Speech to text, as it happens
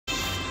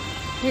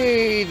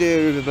Hey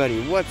there everybody,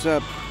 what's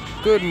up?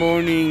 Good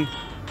morning.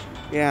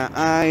 Yeah,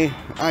 I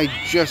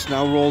just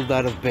now rolled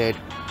out of bed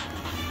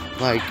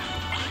like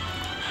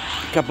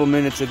a couple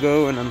minutes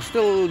ago, and I'm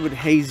still a little bit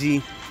hazy.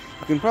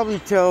 You can probably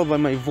tell by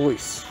my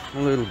voice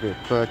a little bit,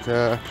 but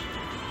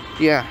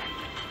yeah.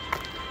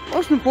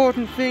 Most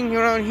important thing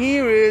around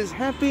here is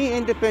Happy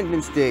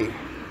Independence Day.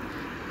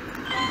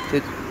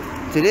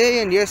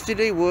 Today and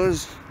yesterday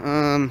was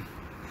the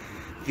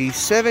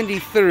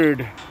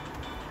 73rd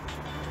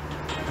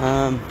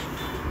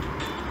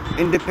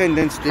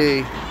Independence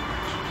Day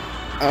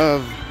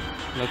of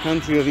the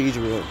country of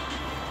Israel,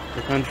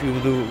 the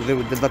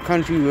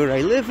country where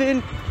I live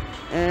in,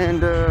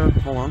 and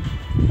hold on.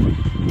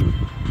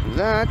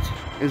 That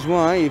is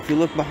why, if you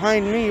look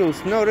behind me, you'll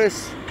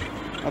notice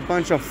a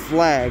bunch of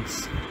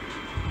flags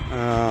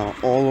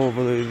all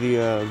over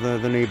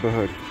the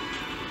neighborhood.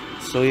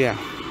 So yeah,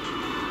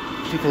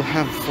 people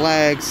have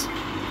flags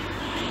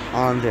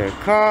on their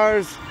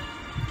cars,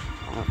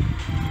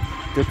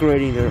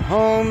 decorating their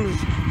homes,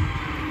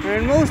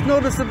 and most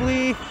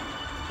noticeably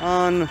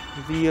on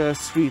the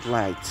street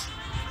lamps.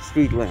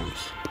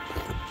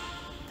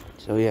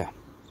 So yeah,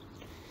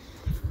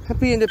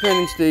 Happy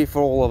Independence Day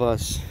for all of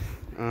us.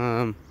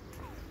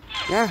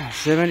 Yeah,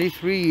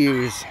 73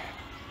 years.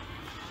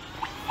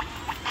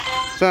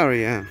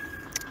 Sorry,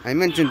 I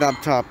mentioned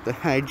up top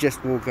that I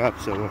just woke up,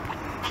 so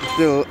I'm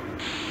still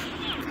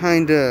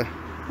kinda...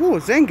 Ooh,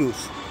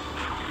 Zangoose.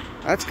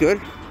 That's good.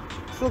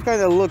 Still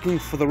kinda looking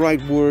for the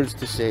right words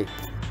to say.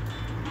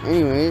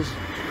 Anyways,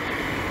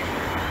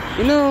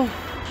 you know,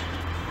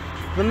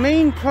 the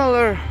main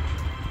color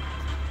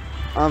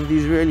of the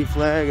Israeli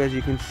flag, as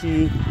you can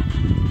see,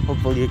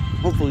 hopefully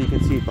you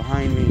can see it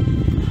behind me.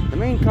 The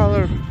main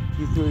color of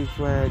the Israeli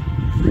flag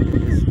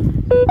is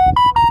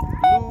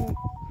blue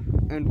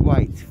and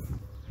white.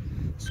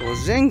 So a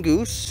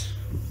Zangoose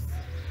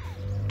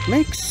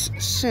makes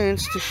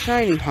sense to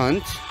shiny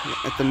hunt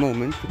at the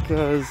moment,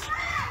 because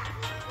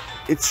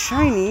its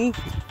shiny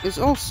is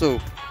also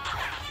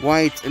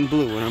white and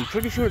blue, and I'm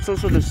pretty sure it's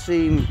also the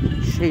same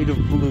shade of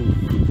blue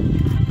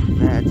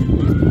that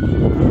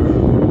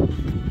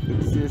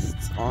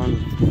exists on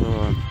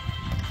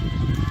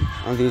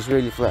the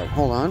Israeli flag.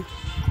 Hold on.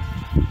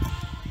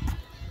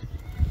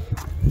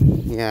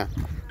 Yeah,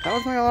 that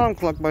was my alarm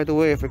clock, by the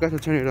way. I forgot to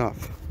turn it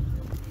off.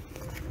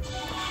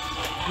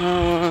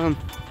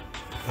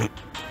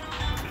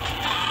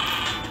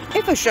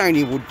 If a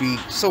shiny would be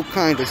so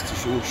kind as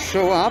to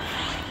show up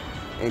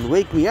and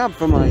wake me up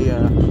from my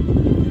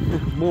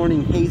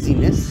morning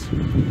haziness,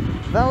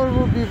 that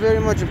would be very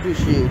much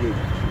appreciated.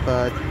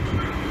 But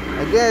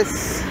I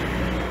guess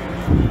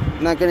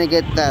not gonna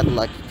get that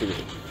lucky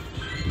today.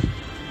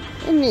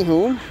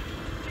 Anywho,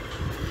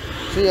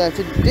 so yeah,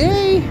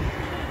 today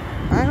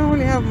I don't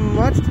really have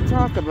much to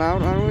talk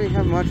about. I don't really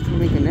have much to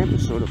make an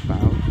episode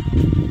about.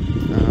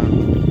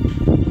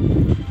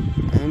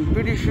 I'm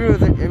pretty sure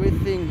that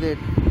everything that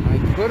I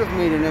could have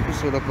made an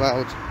episode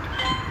about,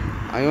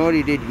 I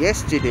already did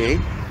yesterday.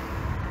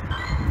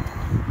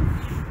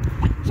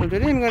 So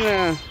today I'm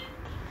gonna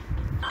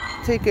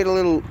take it a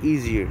little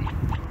easier.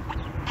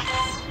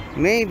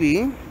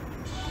 Maybe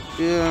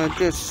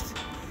just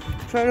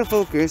try to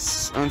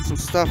focus on some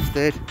stuff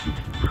that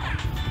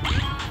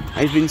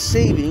I've been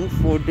saving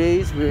for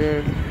days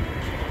where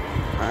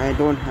I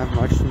don't have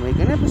much to make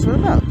an episode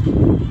about.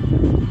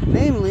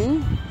 Namely,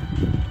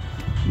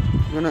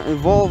 I'm gonna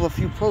evolve a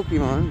few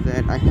Pokemon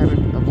that I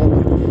haven't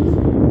evolved.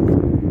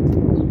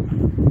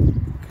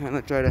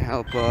 Kinda try to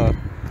help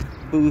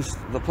boost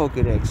the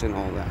Pokédex and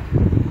all that.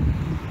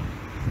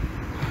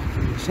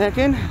 Give me a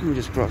second, let me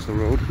just cross the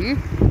road here.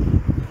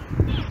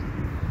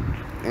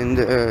 And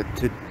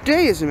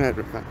today, as a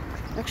matter of fact,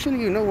 actually,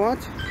 you know what?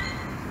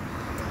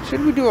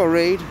 Should we do a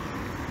raid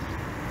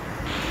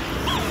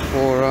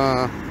for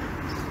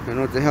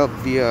to help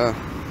the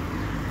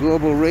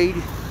global raid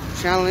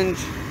challenge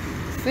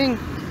thing?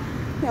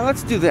 Yeah,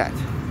 let's do that.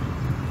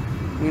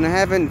 I mean, I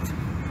haven't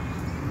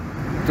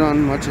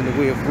done much in the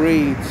way of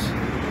raids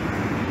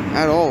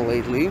at all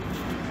lately.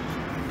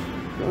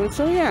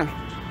 So yeah,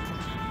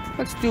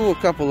 let's do a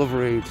couple of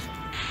raids.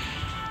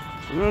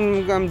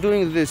 I'm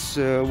doing this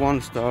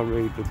 1-star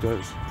raid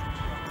because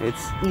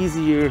it's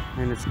easier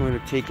and it's going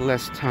to take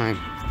less time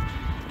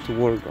to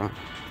work on.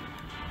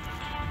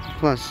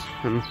 Plus,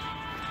 I'm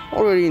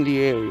already in the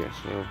area,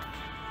 so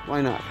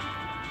why not?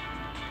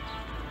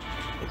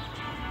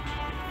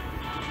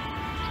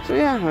 So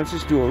yeah, let's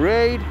just do a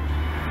raid.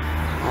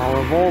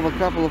 I'll evolve a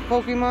couple of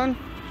Pokemon,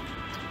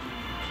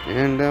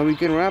 and we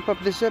can wrap up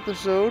this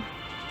episode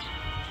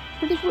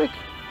pretty quick.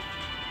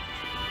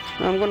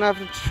 I'm gonna have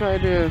to try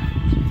to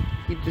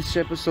keep this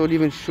episode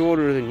even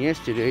shorter than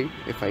yesterday,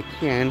 if I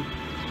can,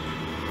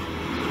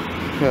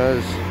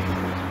 because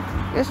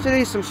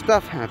yesterday some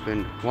stuff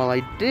happened. While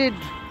I did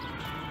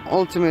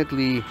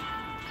ultimately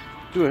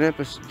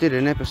did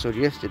an episode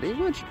yesterday,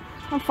 which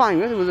I'm fine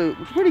with. It was a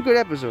pretty good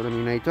episode. I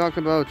mean, I talked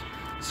about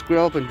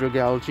Skrelp and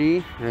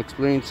Dragalge and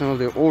explained some of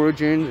their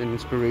origins and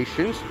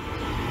inspirations.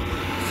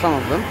 Some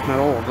of them, not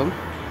all of them.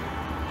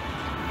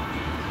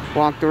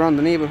 walked around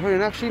the neighborhood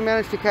and actually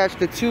managed to catch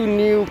the 2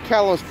 new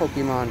Kalos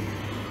Pokemon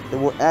that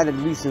were added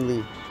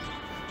recently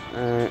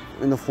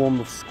in the form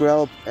of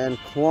Skrelp and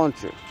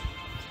Clauncher.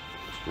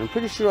 I'm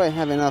pretty sure I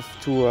have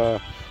enough to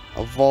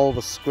evolve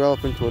a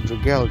Skrelp into a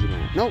Dragalge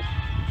man. Nope.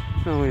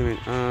 No, wait a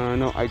minute.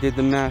 No, I did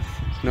the math.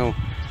 No.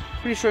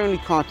 Pretty sure I only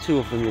caught 2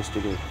 of them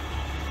yesterday.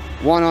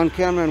 1 on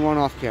camera and 1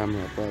 off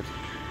camera, but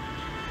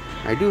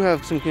I do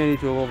have some candy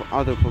to evolve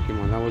other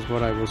Pokemon. That was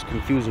what I was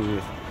confusing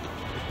with.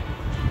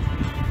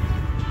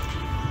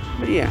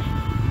 But yeah.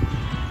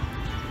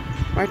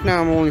 Right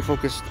now I'm only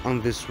focused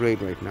on this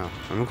raid right now.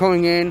 I'm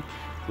going in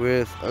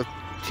with a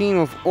team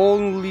of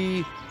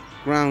only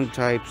ground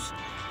types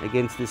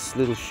against this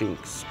little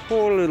Shinx.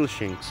 Poor little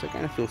Shinx. I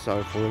kind of feel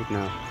sorry for it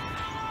now.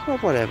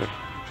 But whatever.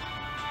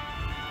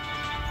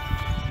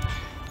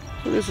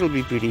 So this will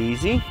be pretty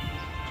easy.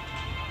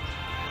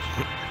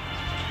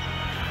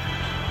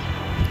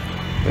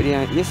 But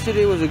yeah,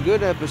 yesterday was a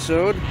good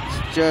episode.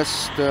 It's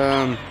just,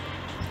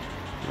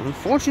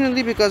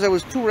 unfortunately, because I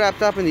was too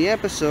wrapped up in the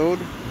episode,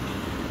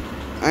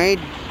 I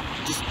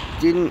just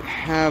didn't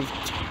have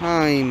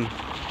time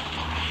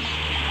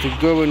to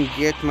go and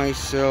get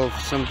myself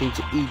something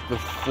to eat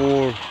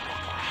before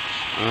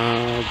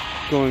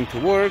going to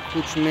work,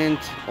 which meant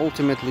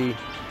ultimately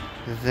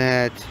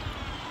that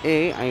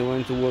A, I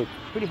went to work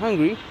pretty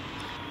hungry,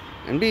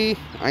 and B,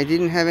 I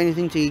didn't have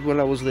anything to eat while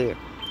I was there.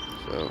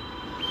 So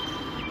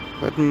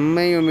that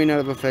may or may not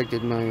have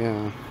affected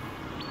my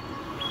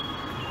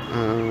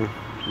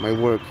my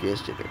work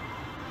yesterday.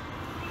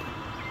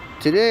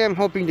 Today I'm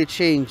hoping to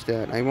change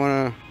that. I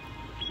want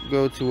to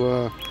go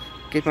to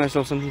get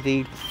myself something to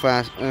eat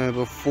fast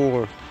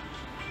before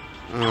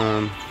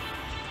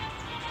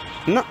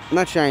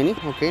not shiny.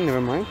 Okay,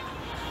 never mind.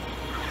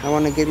 I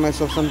want to get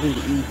myself something to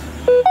eat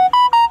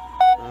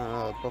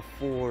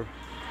before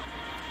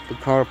the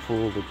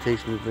carpool that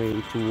takes me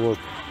to work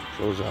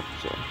shows up.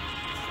 So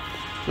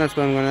that's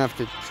why I'm gonna have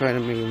to try to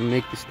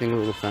make this thing a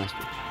little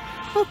faster.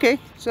 Okay,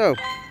 so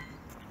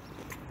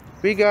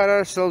we got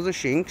ourselves a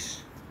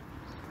Shinx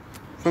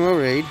from a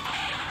raid.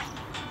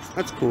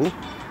 That's cool.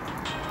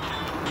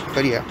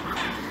 But yeah.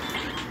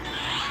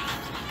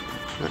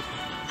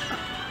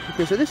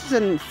 Okay, so this is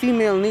a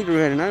female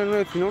Nidoran, and I don't know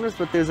if you noticed,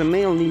 but there's a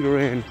male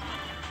Nidoran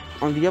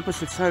on the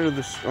opposite side of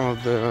the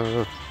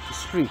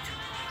street.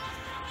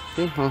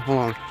 Okay, hold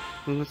on.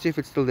 Let's see if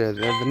it's still there.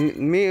 The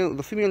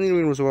female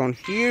Nidoran was around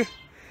here,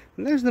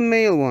 and there's the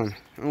male one.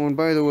 Oh, and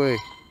by the way,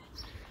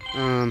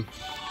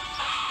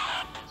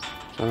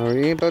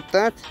 sorry about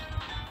that.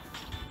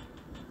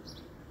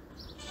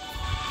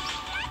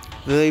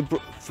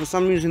 For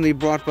some reason they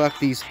brought back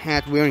these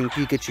hat-wearing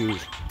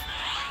Pikachus,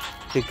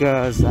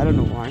 because I don't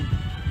know why.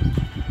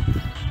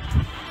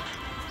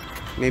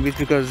 Maybe it's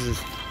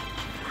because,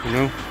 you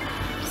know,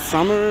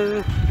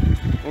 summer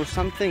or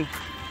something.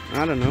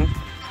 I don't know.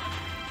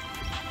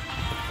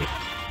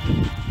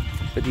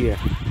 But yeah,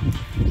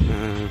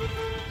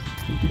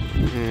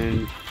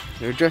 and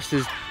they're just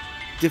as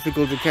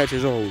difficult to catch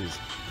as always,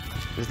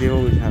 as they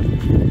always have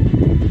been.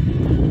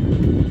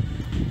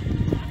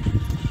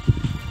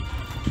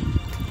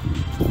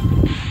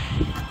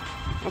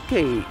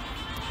 Okay,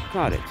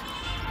 got it.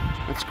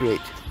 That's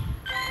great.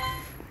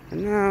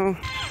 And now,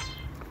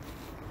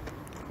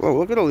 whoa,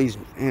 look at all these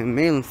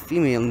male and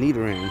female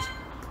Nidorans.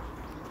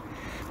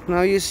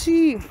 Now you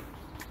see,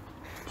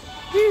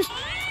 here's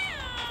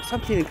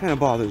something that kind of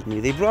bothers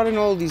me. They brought in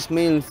all these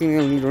male and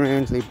female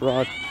Nidorans. They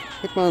brought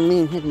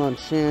Hitmonlee and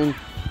Hitmonchan,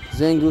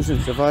 Zangoose and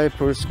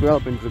Seviper,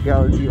 Skrelp and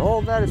Dragalge.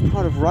 All that is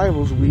part of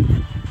Rivals Week.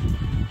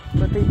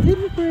 But they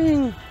didn't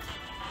bring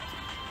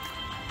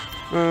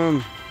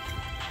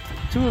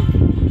two of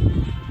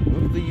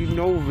the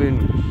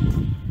Unova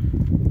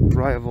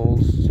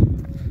rivals,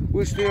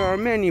 which there are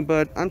many,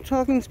 but I'm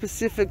talking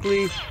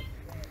specifically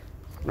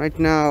right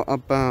now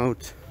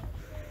about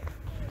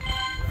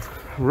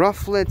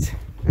Rufflet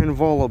and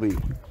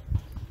Volibee.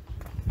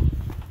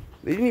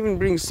 They didn't even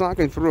bring Sock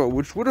and Throw,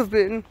 which would have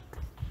been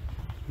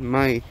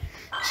my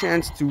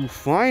chance to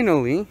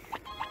finally,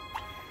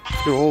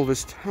 after all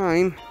this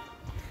time,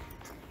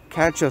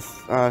 catch a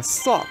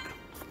Sock,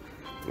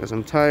 because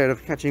I'm tired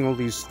of catching all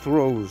these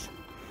throws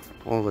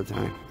all the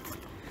time.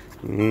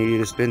 You need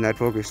to spin that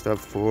Pokestop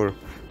for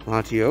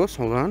Latios.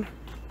 Hold on.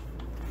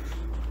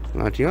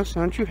 Latios,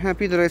 aren't you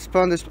happy that I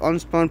spawned this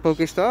unspawned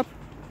Pokestop?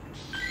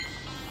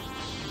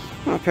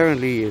 Well,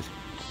 apparently he is.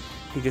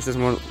 He just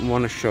doesn't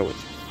want to show it.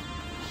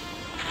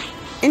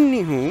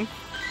 Anywho,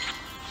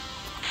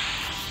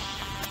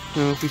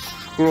 now if we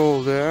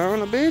scroll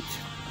down a bit,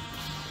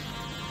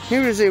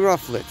 here is a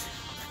Rufflet.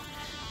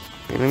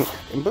 And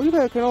I believe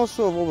I can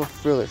also evolve a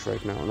Frillish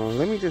right now. Now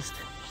let me just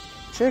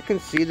check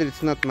and see that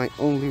it's not my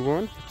only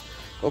one.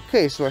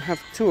 Okay, so I have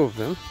 2 of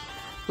them.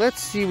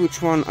 Let's see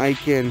which one I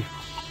can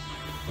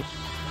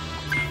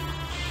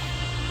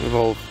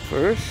evolve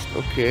first.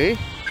 Okay.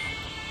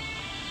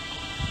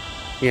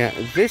 Yeah,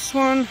 this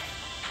one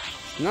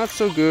is not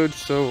so good,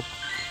 so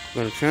I'm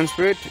going to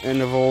transfer it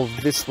and evolve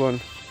this one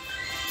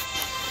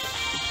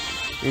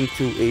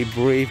into a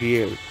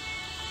Braviary.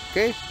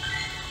 Okay?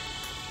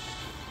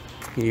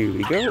 Here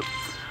we go.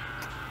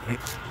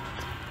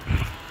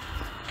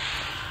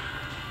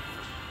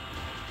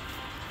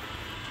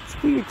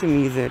 It's weird to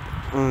me that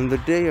on the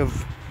day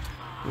of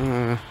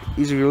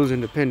Israel's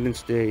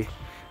Independence Day,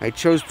 I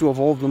chose to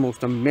evolve the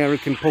most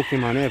American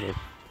Pokemon ever.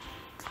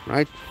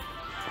 Right?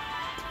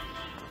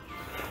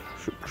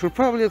 Should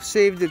probably have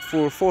saved it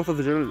for 4th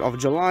of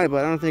July,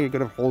 but I don't think I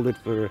could have hold it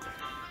for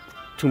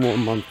 2 more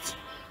months.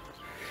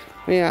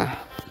 But yeah.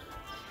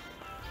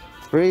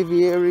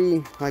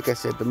 Braviary, like I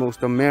said, the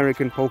most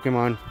American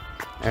Pokemon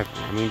ever.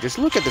 I mean, just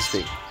look at this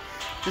thing.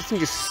 This thing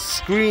just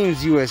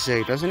screams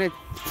USA, doesn't it?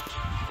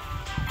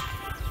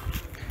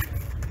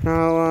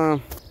 Now,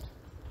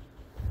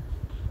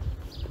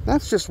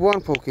 that's just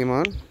one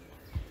Pokemon.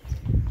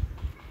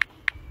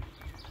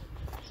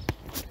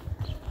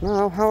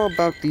 Now, how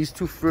about these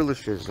 2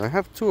 Frillishes? I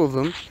have 2 of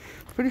them.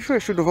 Pretty sure I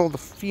should evolve the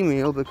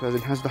female because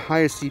it has the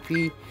higher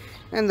CP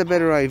and the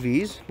better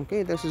IVs.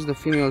 Okay, this is the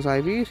female's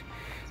IVs.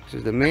 This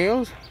is the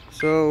males.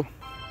 So,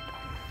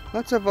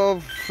 let's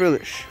evolve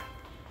Frillish.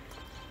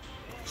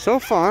 So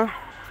far,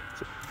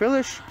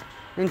 Frillish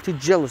into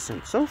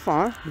Jellicent. So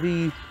far,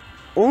 the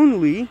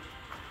only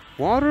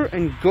water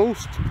and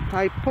ghost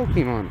type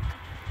Pokemon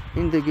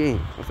in the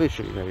game.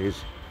 Officially, that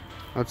is.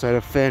 Outside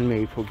of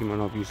fan-made Pokemon,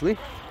 obviously.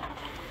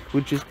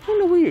 Which is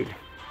kind of weird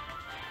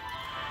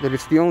that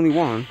it's the only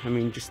one. I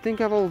mean, just think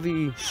of all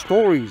the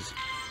stories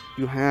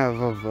you have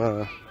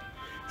of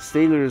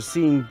sailors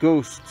seeing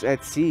ghosts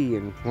at sea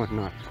and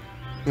whatnot.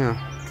 Yeah,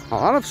 a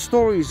lot of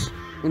stories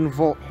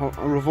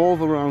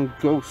revolve around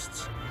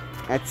ghosts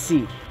at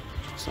sea.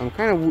 So I'm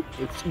kind of,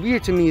 it's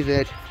weird to me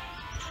that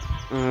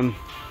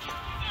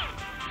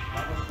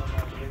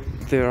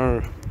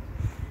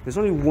there's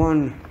only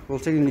one, well,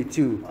 technically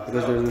 2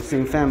 because they're the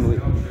same family,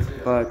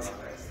 but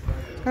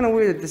it's kind of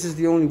weird that this is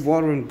the only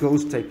water and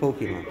ghost type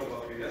Pokemon.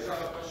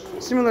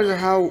 Similar to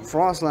how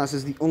Frostlass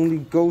is the only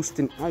ghost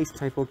and ice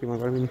type Pokemon.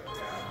 But I mean,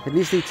 at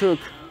least they took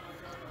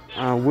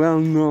a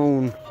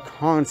well-known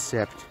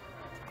concept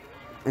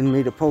and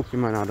made a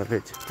Pokemon out of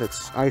it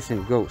that's ice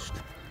and ghost.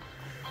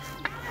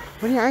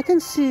 But yeah, I can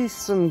see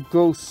some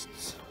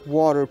ghost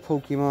water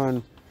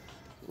Pokemon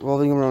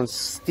revolving around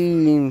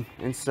steam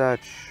and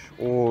such,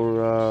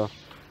 or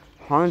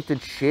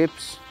haunted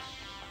ships.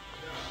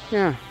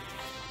 Yeah,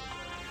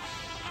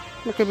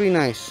 that could be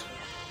nice.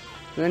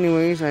 But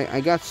anyways, I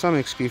got some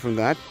XP from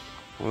that.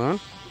 Hold on.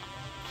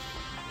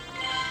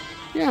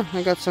 Yeah,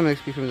 I got some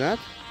XP from that.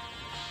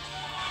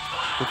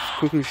 Let's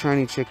quickly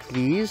shiny check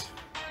these.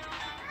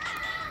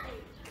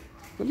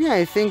 But yeah,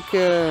 I think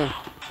for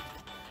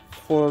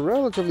a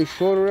relatively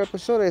shorter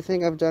episode, I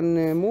think I've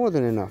done more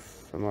than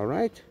enough. Am I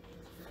right?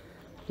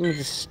 Let me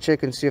just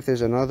check and see if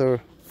there's another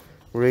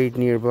raid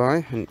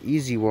nearby. An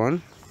easy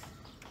one.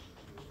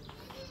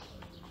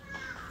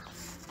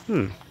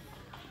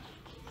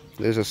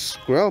 There's a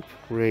Skrelp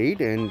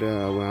raid, and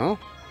well,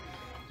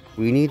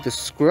 we need the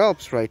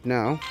Skrelps right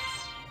now.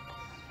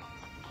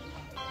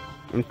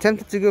 I'm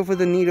tempted to go for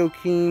the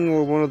Nidoking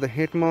or one of the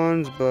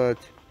Hitmons, but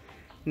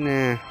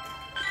nah, I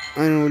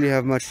don't really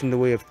have much in the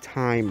way of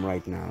time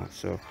right now.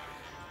 So,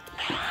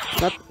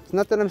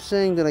 not that I'm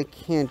saying that I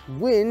can't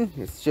win.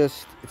 It's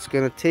just it's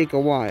gonna take a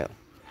while.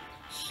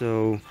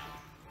 So,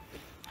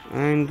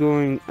 I'd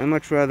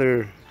much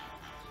rather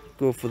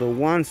go for the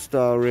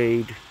 1-star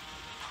raid,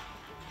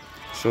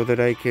 so that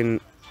I can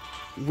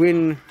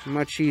win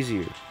much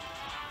easier.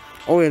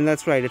 Oh, and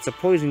that's right, it's a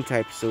poison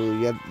type, so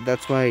yeah,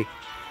 that's why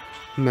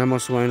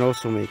Mamoswine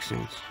also makes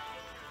sense.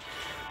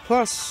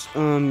 Plus,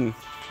 I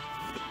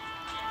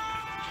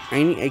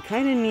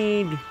kind of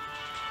need.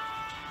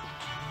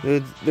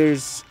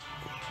 They're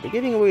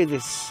giving away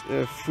this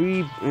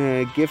free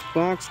gift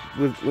box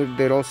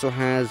that also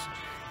has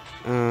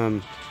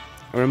a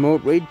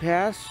remote raid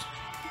pass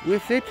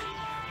with it.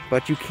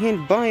 But you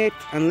can't buy it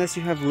unless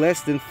you have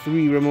less than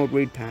 3 remote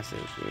raid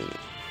passes.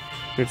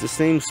 It's the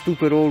same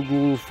stupid old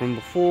rule from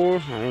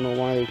before. I don't know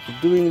why they keep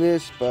doing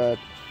this, but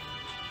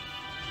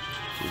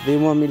if they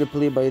want me to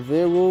play by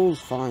their rules,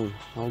 fine,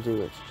 I'll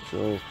do it.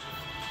 So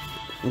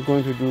I'm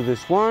going to do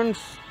this once,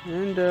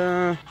 and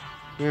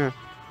yeah,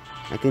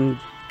 I can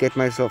get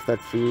myself that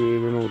free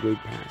remote raid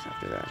pass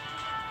after that.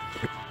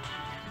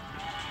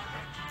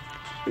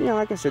 But yeah,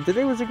 like I said,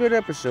 today was a good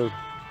episode.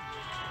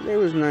 Today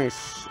was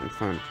nice and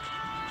fun.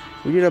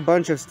 We did a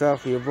bunch of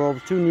stuff. We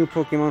evolved 2 new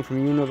Pokemon from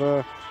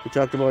Unova. We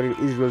talked about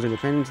Israel's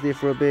Independence Day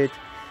for a bit.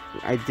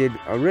 I did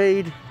a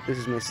raid. This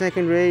is my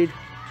 2nd raid.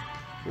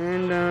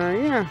 And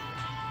yeah.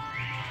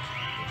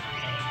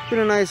 It's been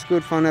a nice,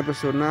 good, fun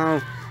episode. Now,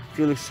 if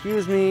you'll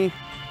excuse me,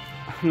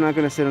 I'm not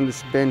going to sit on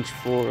this bench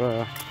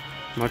for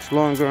much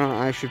longer.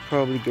 I should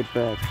probably get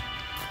back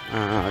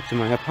to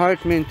my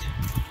apartment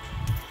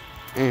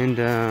and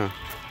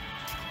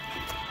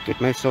get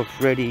myself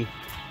ready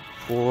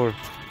for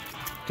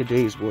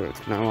today's work.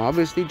 Now,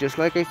 obviously, just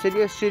like I said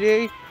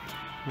yesterday,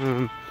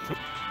 I'm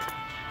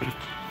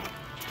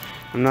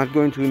not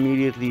going to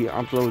immediately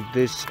upload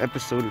this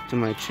episode to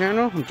my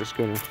channel. I'm just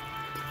going to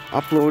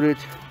upload it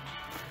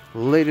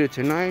later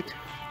tonight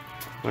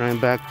when I'm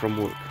back from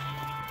work.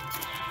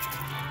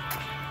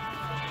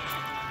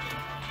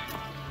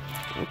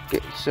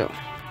 Okay, so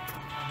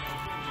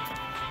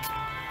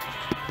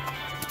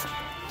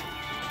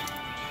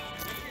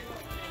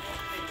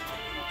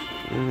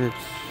and it's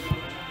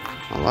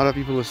a lot of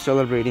people are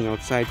celebrating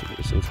outside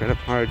today, so it's kind of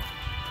hard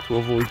to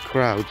avoid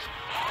crowds.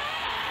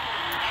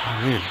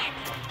 Oh man,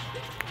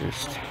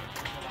 just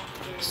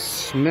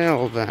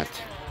smell that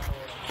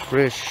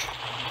fresh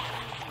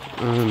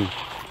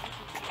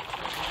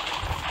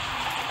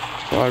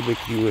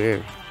barbecue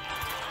air.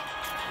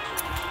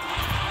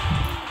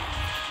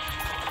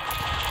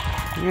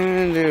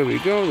 And there we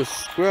go, the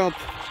scalp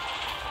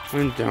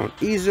went down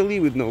easily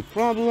with no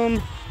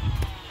problem.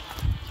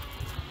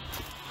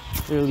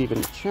 Barely even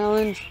a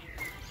challenge,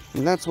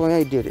 and that's why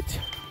I did it.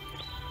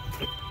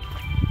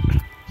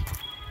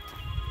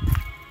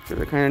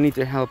 Because I kind of need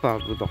to help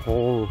out with the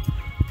whole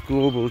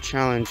global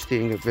challenge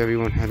thing of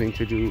everyone having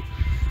to do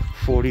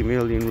 40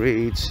 million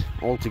raids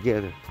all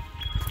together.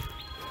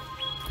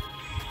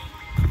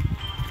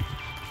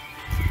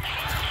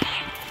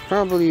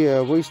 Probably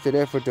a wasted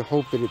effort to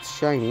hope that it's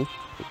shiny,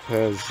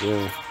 because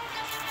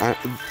I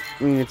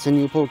mean, it's a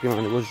new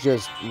Pokemon. It was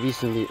just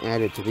recently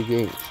added to the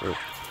game, so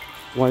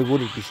why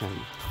would it be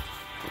shiny?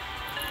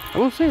 I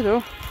will say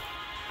though,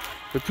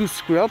 the 2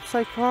 Skrelps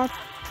I caught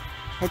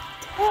had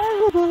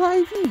terrible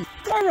IV,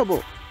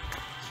 terrible.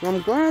 So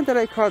I'm glad that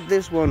I caught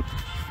this one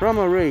from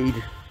a raid,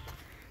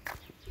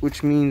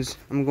 which means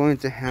I'm going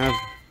to have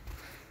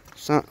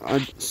a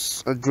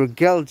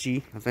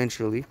Dragalge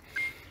eventually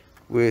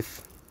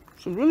with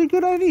some really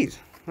good IVs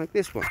like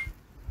this one.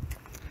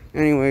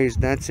 Anyways,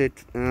 that's it.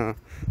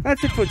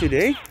 That's it for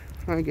today,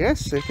 I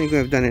guess. I think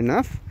I've done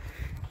enough.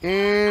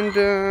 And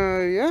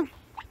yeah,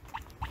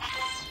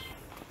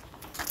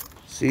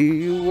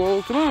 see you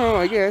all tomorrow,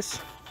 I guess.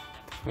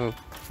 Oh,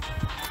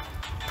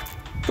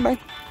 goodbye.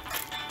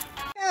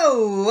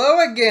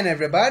 Hello again,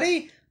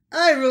 everybody.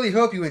 I really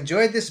hope you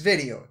enjoyed this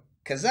video,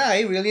 because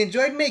I really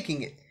enjoyed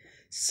making it.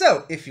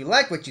 So, if you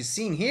like what you've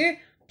seen here,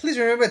 please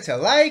remember to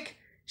like,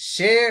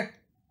 share,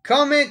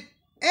 comment,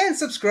 and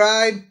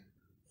subscribe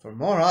for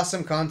more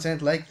awesome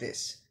content like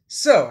this.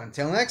 So,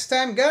 until next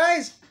time,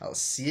 guys, I'll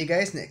see you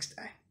guys next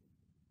time.